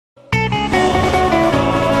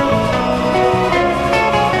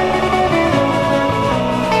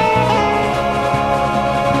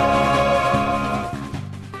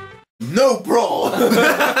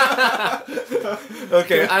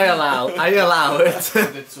Okay, I allow it.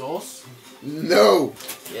 The sauce? No!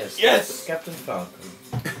 Yes. Yes! Captain Falcon.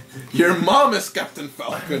 Your mom is Captain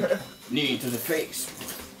Falcon. Knee to the face.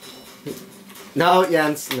 No,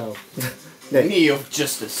 Jens, no. Nee. Knee of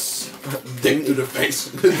justice. Dick to the face.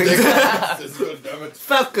 That's good, damn it.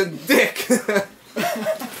 Falcon dick!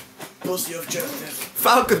 Pussy of justice.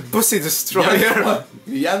 Falcon pussy destroyer!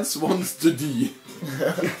 Jens wants the D.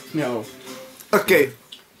 No. Okay.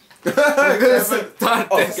 I'm gonna start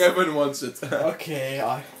this. Kevin wants it. Okay,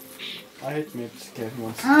 I admit Kevin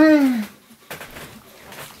wants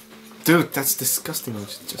Dude, that's disgusting. I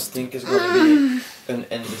think it's gonna be an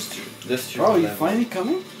industry. Oh, you finally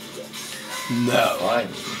coming? No. Fine.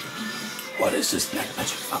 What is this black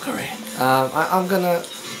magic fuckery? I'm gonna...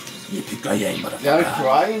 Yippee-ki-yay, motherfucker. They are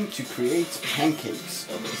trying to create pancakes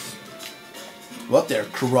of us. What, they're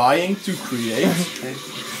crying to create? They're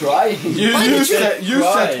trying. You said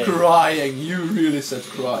crying. You really said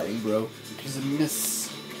crying, bro. It's a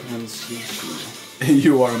mispronunciation.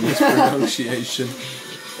 You are a mispronunciation.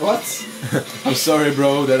 What? I'm sorry,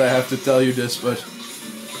 bro, that I have to tell you this, but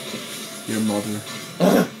your mother.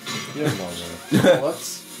 Your mother. What?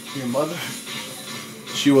 Your mother?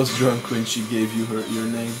 She was drunk when she gave you your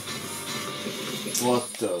name.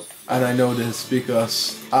 What the? And I know this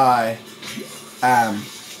because I am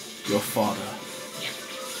your father.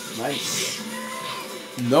 Nice.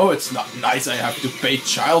 No, it's not nice. I have to pay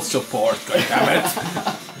child support. God damn it.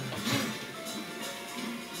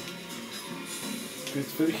 Good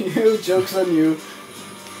for you. Joke's on you.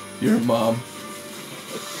 Your mom.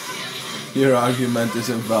 Your argument is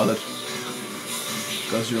invalid.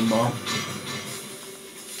 Because your mom.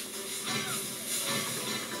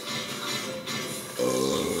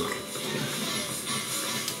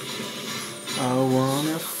 I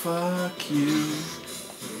wanna fuck you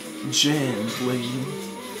gently.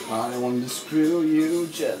 I want to screw you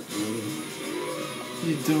gently.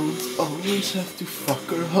 You don't always have to fuck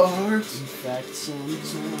her hard. In fact,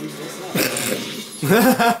 sometimes that's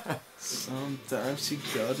not right. Sometimes you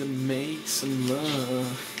gotta make some love.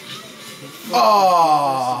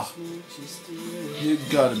 Oh! You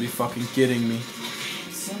gotta be fucking kidding me.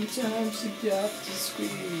 Sometimes you got to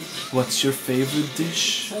squeeze. What's your favorite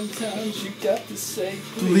dish? Sometimes you got to say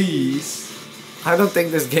Please. I don't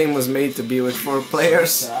think this game was made to be with 4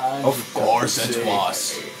 players. Of course it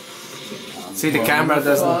was. See, the camera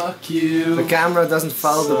doesn't... Fuck you. The camera doesn't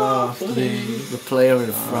follow the player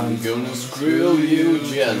in I'm front. gonna screw you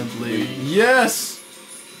gently. Yes!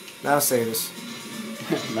 Now say this.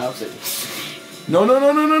 Now say it. No, no,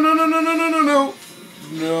 no, no, no, no, no, no, no, no, no, no.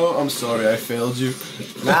 No, I'm sorry, I failed you.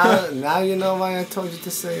 Now you know why I told you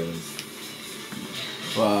to say this.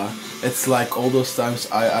 It's like all those times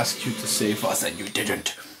I asked you to save us and you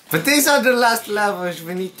didn't. But these are the last levels,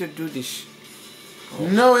 we need to do this.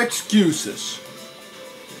 No excuses.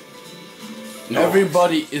 No.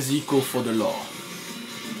 Everybody is equal for the law.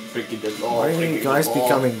 Breaking the law. Why are you guys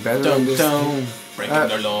becoming better in this game? Breaking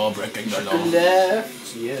the law, breaking the To law. the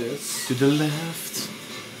left, yes. To the left.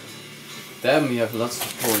 Damn, we have lots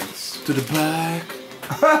of points. To the back.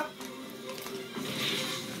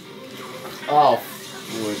 Oh,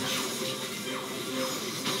 wood.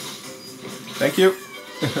 Thank you.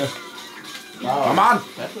 Wow. Come on.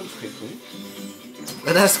 That was quickly.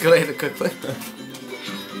 That escalated quickly.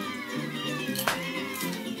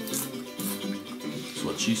 That's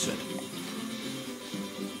what she said.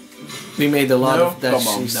 We made a lot of that. Come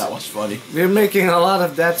on, that was funny. We're making a lot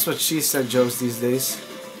of that's what she said jokes these days.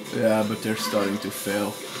 Yeah, but they're starting to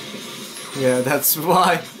fail. Yeah, that's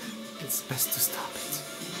why. It's best to stop it.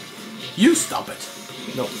 You stop it.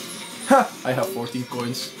 No. Ha! I have 14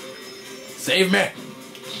 coins. Save me!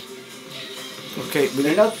 Okay,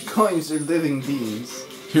 They're not coins, they're living beings.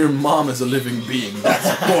 Your mom is a living being. That's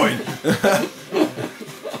a coin.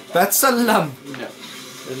 that's a lump. No.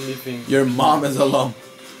 A living. Your mom is a lump.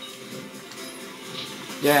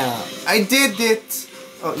 Yeah, I did it.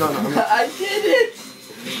 Oh no no. I did it!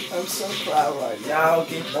 I'm so proud right now. Now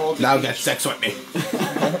get all the Now get sex with me.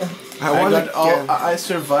 I I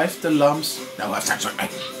survived the lumps. Now have sex with me.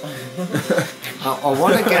 I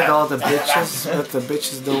want to get all the bitches, but the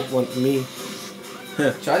bitches don't want me.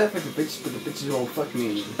 Try that with the bitches, but the bitches won't fuck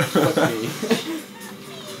me. Fuck me.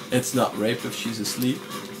 It's not rape if she's asleep.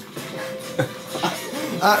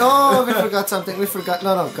 Oh, we forgot something. We forgot.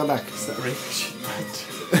 No, come back. It's not rape, shit,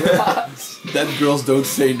 Dead girls don't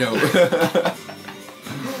say no.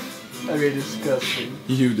 I mean, disgusting.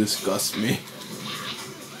 You disgust me.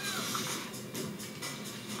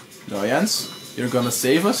 No, Jens, you're gonna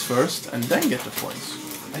save us first and then get the points.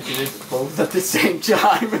 I did it both at the same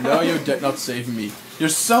time. No, you did not save me. You're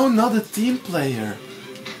so not a team player.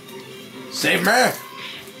 Save me!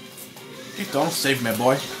 You don't save me,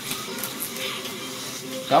 boy.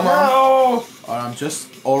 Come on. No! Or I'm just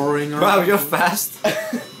ordering around. Wow, you're fast.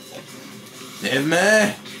 Save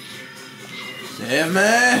me! Save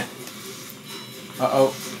me!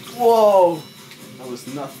 Uh-oh. Whoa! That was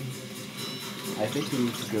nothing. I think we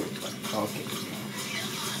need to go. Okay.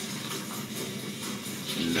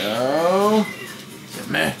 No. Save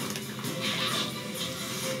me.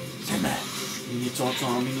 Save me. Mini Toto.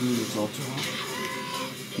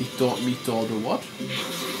 He taught me all the what?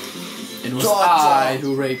 It was Toto. I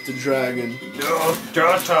who raped the dragon. No,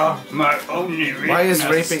 Toto, my only Why is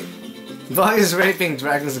raping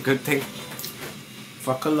dragons a good thing?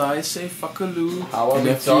 Fuck a lie, say fuck a loo. How are And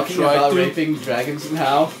we if you talking try about to- raping dragons and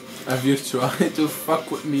how? If you try to fuck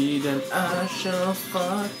with me, then I shall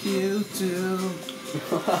fuck you too.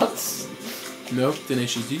 What? No,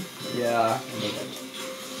 Tenacious D. Yeah, I know that.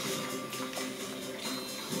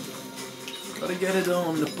 Gotta get it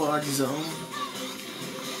on the party zone.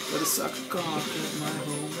 Gotta suck a cock at my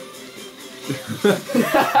home.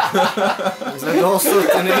 Is that also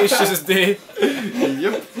Tenacious D?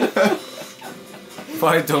 Yep.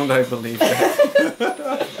 Why don't I believe that?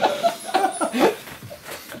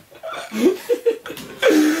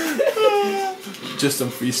 Just some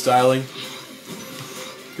freestyling.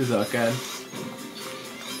 Cause I can.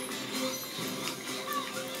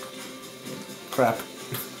 Crap.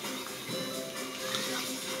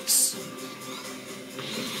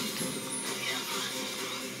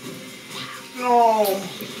 No!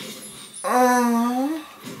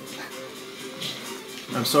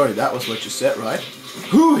 I'm sorry, that was what you said, right?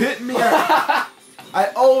 Who hit me? I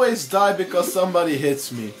always die because somebody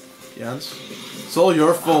hits me. Jens, it's all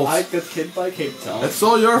your fault. I got hit by Cape Town. It's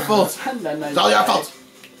all your fault. And then It's all your fault.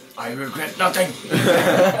 I regret nothing.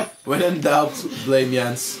 When in doubt, blame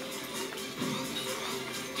Jens.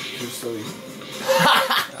 True story.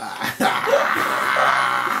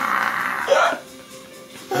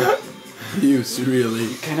 You really,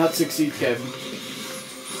 You cannot succeed, Kevin.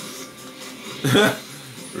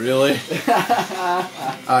 really?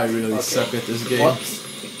 I really suck at this game. What?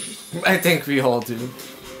 I think we all do.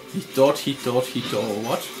 He thought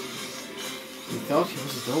what? You thought he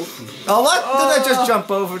was a dolphin. Oh, what? Did I just jump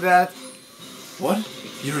over that? What?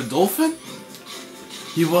 You're a dolphin?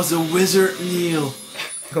 He was a wizard, Neil.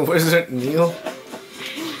 Wizard Neil?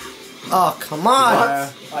 Oh, come on!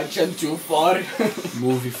 What? I jumped too far.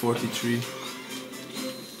 Movie 43. It's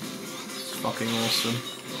fucking awesome.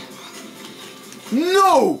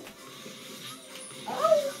 No!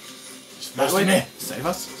 Wait, save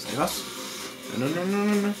us, save us. No.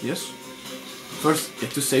 Yes. First,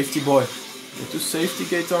 get to safety, boy. Get to safety,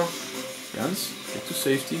 Gator. Jens, get to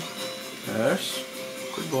safety. Yes.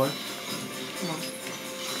 Good boy. Come on.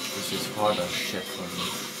 This is hard as shit for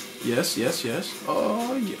me. Yes.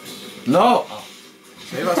 Oh, yes. No!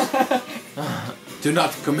 Save us. Do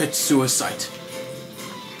not commit suicide.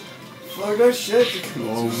 For the shit.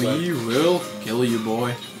 Or we will kill you,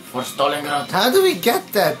 boy. For Stalingrad. How do we get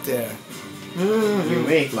that there? You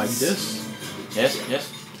wait. Like this. Yes.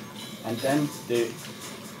 And then the...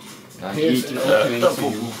 And Here's eat an opening the to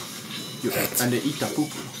you. And they eat a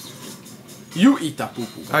poo-poo. You eat a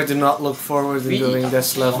poo-poo. I do not look forward to We doing eat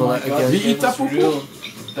this Oh level my god, again. We it eat was that poo-poo? real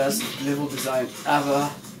best level design ever.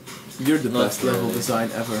 You're the Not best level really. design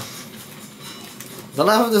ever. The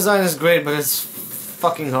level design is great, but it's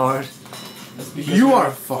fucking hard. That's because You we are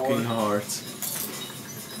were fucking hard.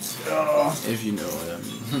 Oh. If you know what I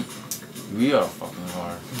mean. We are fucking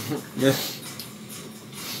hard.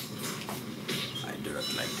 I do not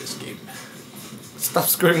like this game. Stop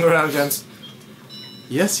screwing around, Jens.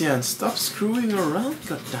 Yes, Jan, stop screwing around,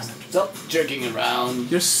 goddammit. Stop jerking around.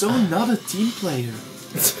 You're so not a team player.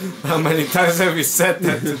 How many times have we said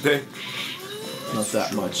that today? Not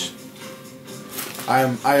that much.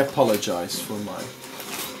 I apologize for my...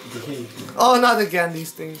 Behavior. Oh, not again,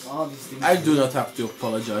 these things. All these things. I do not have to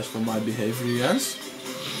apologize for my behavior, Jens.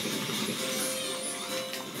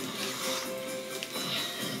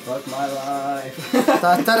 Fuck my life.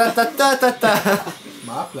 Ta ta ta ta ta ta ta.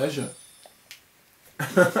 My pleasure.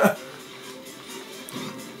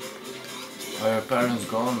 Are your parents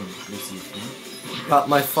gone this evening? But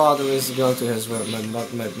my father is going to his work, my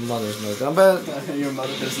mother's not going. But Your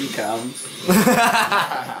mother doesn't count.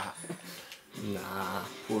 nah.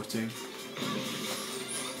 Poor thing.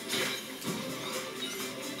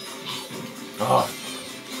 Oh,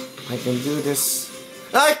 I can do this.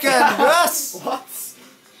 I can, yes! What?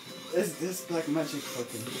 is this black magic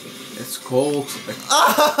fucking? It's called.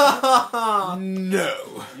 No.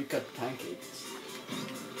 You got pancakes.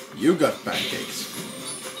 You got pancakes.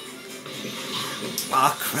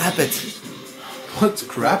 Ah, crap it. What?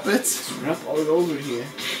 Crap it? Wrap all over here.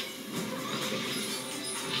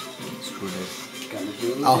 Screw this. Gonna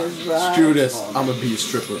do Oh, this right. screw this. Oh, I'm gonna be a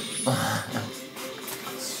stripper.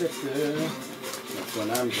 stripper. That's what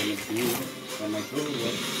I'm gonna do. When I grow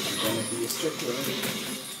up, I'm gonna be a stripper.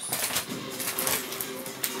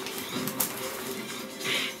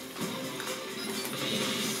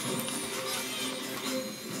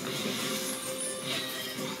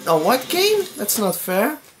 Oh, what game? That's not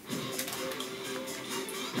fair.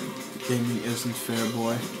 Gaming isn't fair,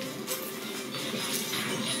 boy.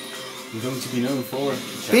 I'm going to be known for.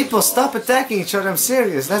 People, stop attacking each other. I'm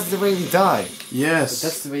serious. That's the way we die. But Yes.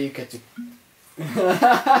 that's the way you get to.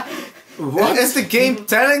 What? Is the game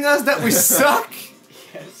telling us that we suck?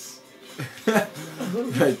 Yes.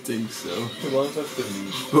 I think so. Who wants us to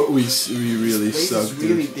leave? But we really This suck, place is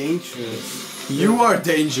really dude. dangerous. You are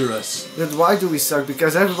dangerous. Then why do we suck?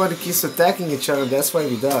 Because everybody keeps attacking each other. That's why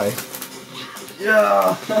we die.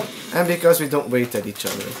 Yeah. And because we don't wait at each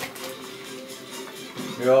other.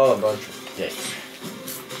 We're all a bunch of dicks.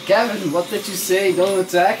 Kevin, what did you say? Don't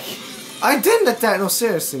attack. I didn't attack. No,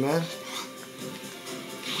 seriously, man.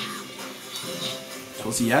 It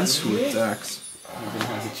was Jens who attacked. I didn't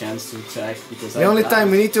have a chance to attack because The only time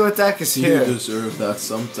we need to attack is You here. deserve that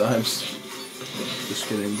sometimes. Just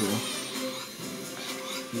kidding, bro.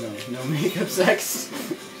 No makeup sex.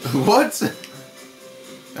 What?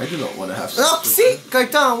 I do not want to have sex. Oh, see?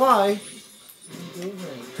 Kaitan, why?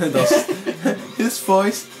 That's his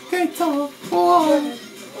voice. Gaetan, why?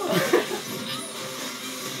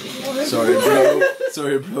 Sorry, bro.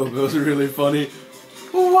 Sorry, bro. That was really funny.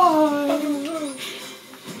 Why?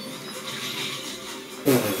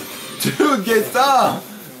 Dude, Gaetan!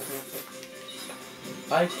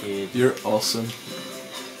 Hi kid. You're awesome.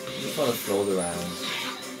 Just wanna float around.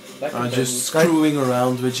 Like I'm a just penny. screwing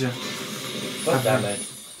around with you. God damn it.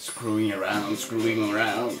 Screwing around.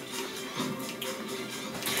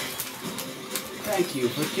 Thank you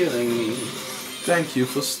for killing me. Thank you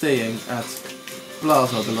for staying at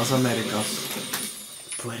Plaza de las Americas.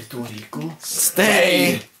 Puerto Rico.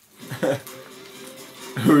 Stay!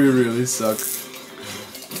 We really suck.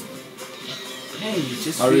 Hey, you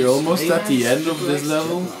just Are we reached almost at the Rayman's end of this triple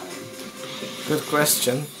level? extra line. Good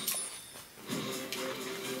question.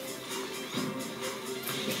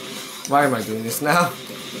 Why am I doing this now?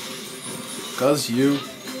 Cause you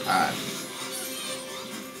can.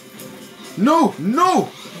 No! No!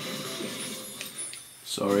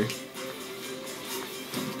 Sorry.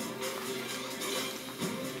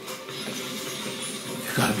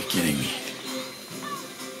 You gotta be kidding me.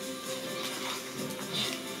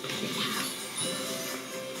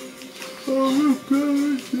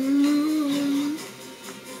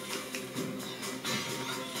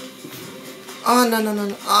 Oh,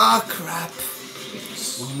 no. Ah, crap.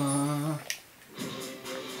 Mama.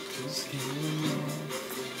 Just kidding.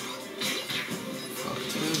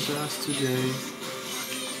 Fucked his ass today.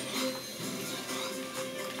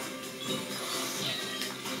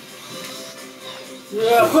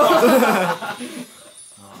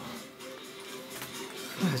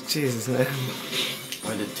 Oh, Jesus, man.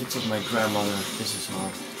 By the tits of my grandmother, this is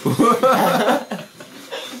hard. Well,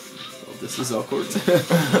 this is awkward.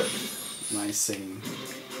 Nice saying.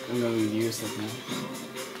 I'm going to use that now.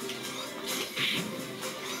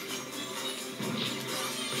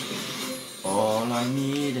 All I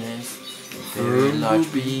need is a very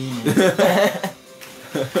large penis.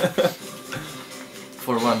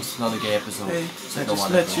 For once, not a gay episode. Hey, I Second just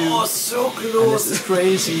one. let you. Oh, so And this close. is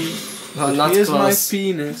crazy. No, But not here's close. my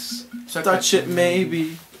penis. Touch it,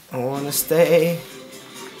 maybe. I wanna stay.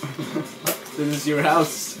 This is your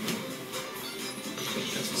house.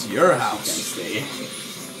 This is your You can house. stay.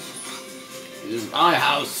 This is my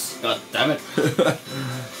house. God damn it.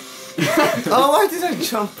 Oh, why did I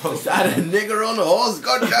jump Is over? that a nigger on a horse?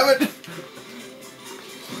 God damn it!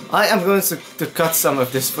 I am going to cut some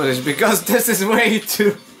of this footage because this is way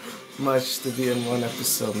too much to be in one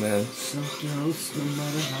episode, man. So close, no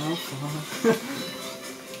matter how far.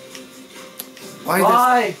 Why does...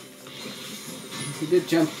 Why? You did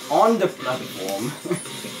jump on the platform.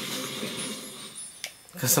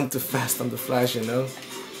 Because I'm too fast on the flash, you know?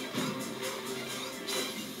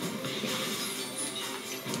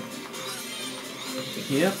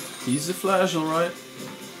 Yep, he's the Flash, alright.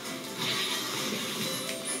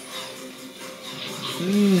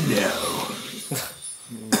 No.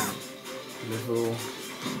 Little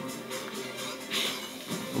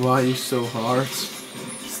Why are you so hard?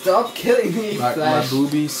 Stop killing me, My Flash.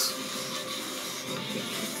 boobies.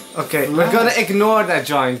 Okay, we're gonna ignore that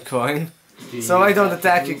giant coin. So I don't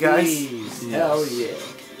attack you guys. Please. Hell yeah.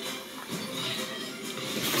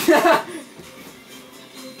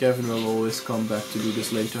 Kevin will always come back to do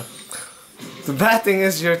this later. The bad thing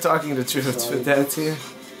is you're talking the truth with that here.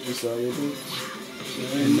 We saw your boobs.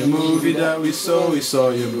 In the movie that we saw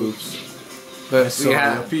your boobs. I But saw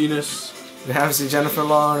your penis. we haven't seen Jennifer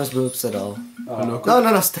Lawrence boobs at all. Look,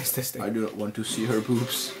 No, stay. I do not want to see her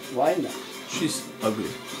boobs. Why not? She's ugly.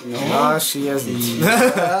 No, she isn't.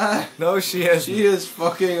 No, she isn't. She is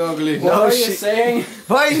fucking ugly. What No, are you she- saying?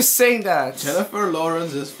 Why are you saying that? Jennifer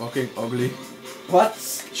Lawrence is fucking ugly. What?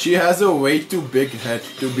 She has a way too big head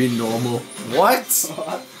to be normal. What?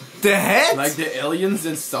 What? The head? Like the aliens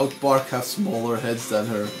in South Park have smaller heads than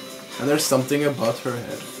her. And there's something about her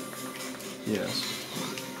head. Yes.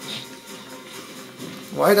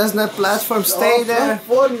 Why doesn't that platform stay there?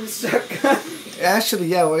 Platform, you suck. Actually,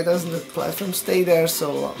 yeah, why doesn't the platform stay there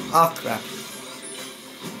so long? Oh, crap.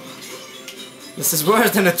 This is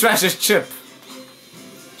worse than a treasure chip.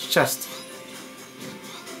 Chest.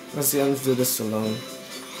 Let's see, let's do this alone.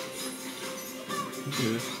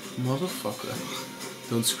 Dude, motherfucker.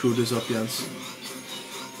 Don't screw this up, Jens.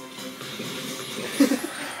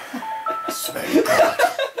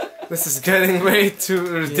 This is getting way too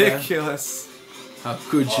ridiculous. How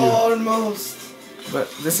could you? Almost. But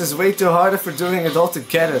this is way too hard if we're doing it all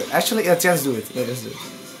together. Actually, let Jens do it. Let us do it.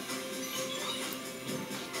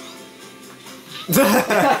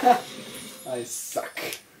 I suck.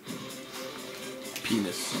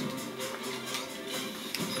 Penis.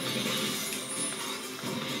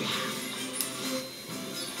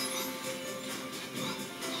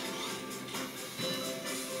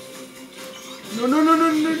 No, no, no,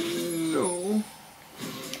 no, no, no.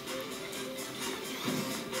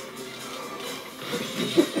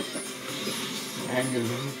 Anger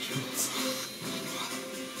management.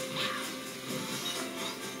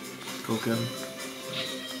 Go, Kevin.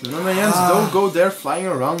 No, no, no, Jens, don't go there flying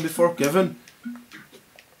around before Kevin.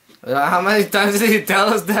 How many times did he tell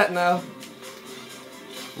us that now?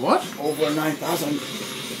 What? Over 9,000.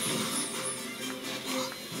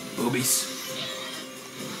 Boobies.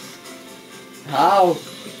 How?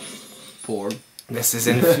 Porn. This is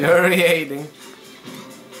infuriating.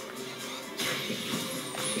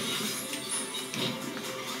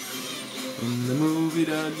 In the movie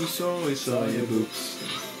that we saw your boobs.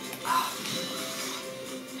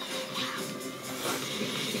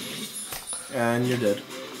 And you're dead.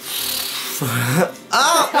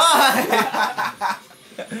 Oh, why?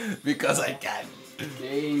 Because I can.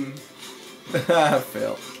 Game.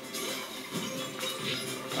 Fail.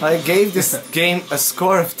 I gave this game a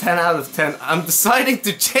score of 10 out of 10. I'm deciding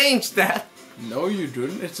to change that. No, you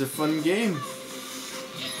didn't. It's a fun game.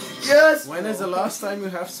 Yes! When is the last time you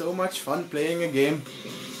have so much fun playing a game?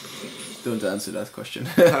 Don't answer that question.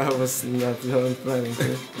 I was not planning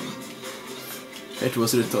to. It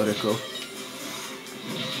was rhetorical.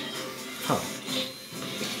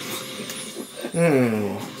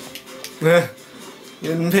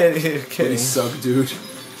 You admit you're You kidding. suck, dude.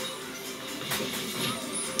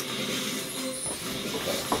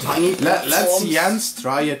 Tiny Let's platforms. Jens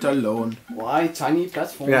try it alone. Why tiny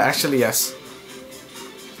platforms? Yeah, actually, yes.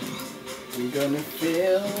 I'm gonna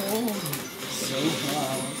feel so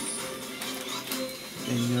hard.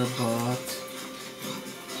 In your butt.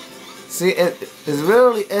 See, it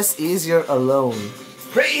really is easier alone.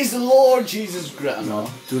 Praise the Lord Jesus Christ. No,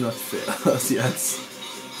 do not fail us, Jens.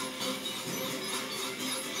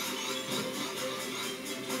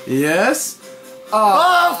 Yes?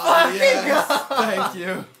 Oh, fucking yes. God! Thank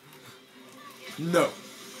you. No.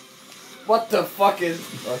 What the fuck is...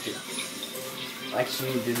 Okay.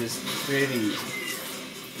 Actually, this is pretty...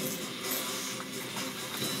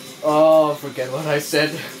 Oh, forget what I said.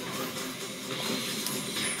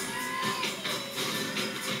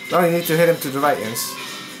 No, you need to hit him to the right, Jens.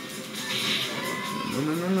 No,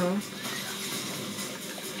 no, no, no.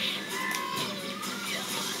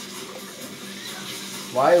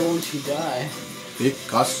 Why won't he die?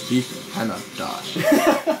 Because he cannot die.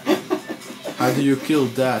 How do you kill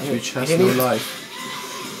that which has He no needs- life?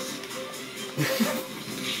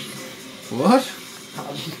 What?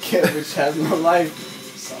 How do you kill which has no life?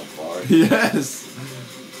 So far. Yes!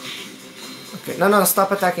 Okay, no,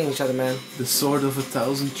 stop attacking each other, man. The sword of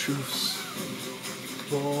 1,000 truths.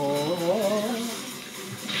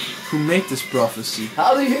 Who made this prophecy?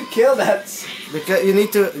 How do you kill that? Because you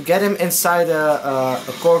need to get him inside a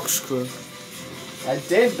corkscrew. I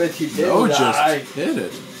did, but he didn't No, die. just hit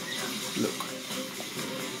it. Look.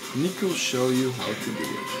 Nick will show you how to do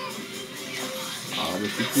it. Ah, but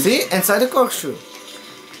it See? Inside the corkscrew.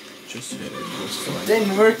 just hit it. Was fine.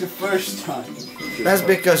 Didn't work the first time. That's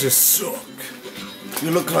because you suck.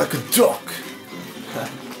 You look like a duck.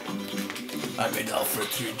 I made Alfred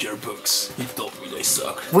read your books. He told me they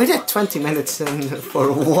suck. We did 20 minutes in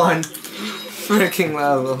for one freaking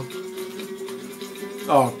level.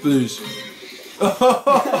 Oh, please.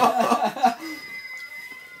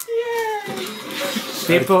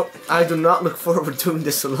 People, I do not look forward to doing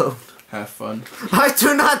this alone. Have fun. I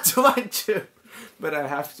do not want to, but I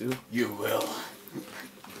have to. You will.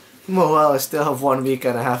 Well, I still have 1 week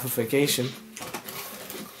and a half of vacation.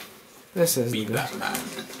 This is Be good. Batman.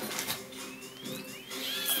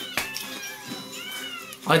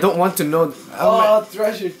 I don't want to know. Oh,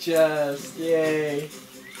 treasure chest! Yay!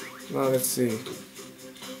 Well, let's see.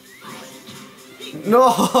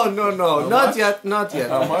 No, no, no, How not much? yet, not yet.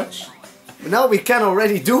 How much? Now we can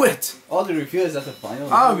already do it. All the reviewers at the final.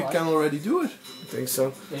 Ah, we level, can already do it. I think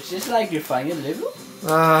so. It's just like your final level.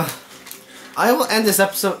 I will end this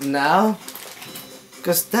episode now,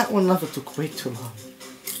 because that one level took way too long.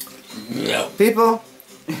 No. People,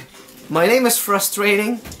 my name is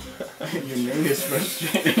Frustrating. Your name is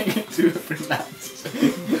frustrating to pronounce.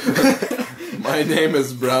 My name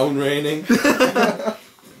is Brown Raining.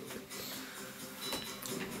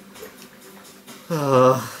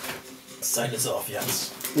 Sign us off,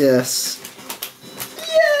 Jens. Yes.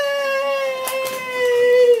 Yay!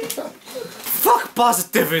 Fuck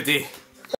positivity!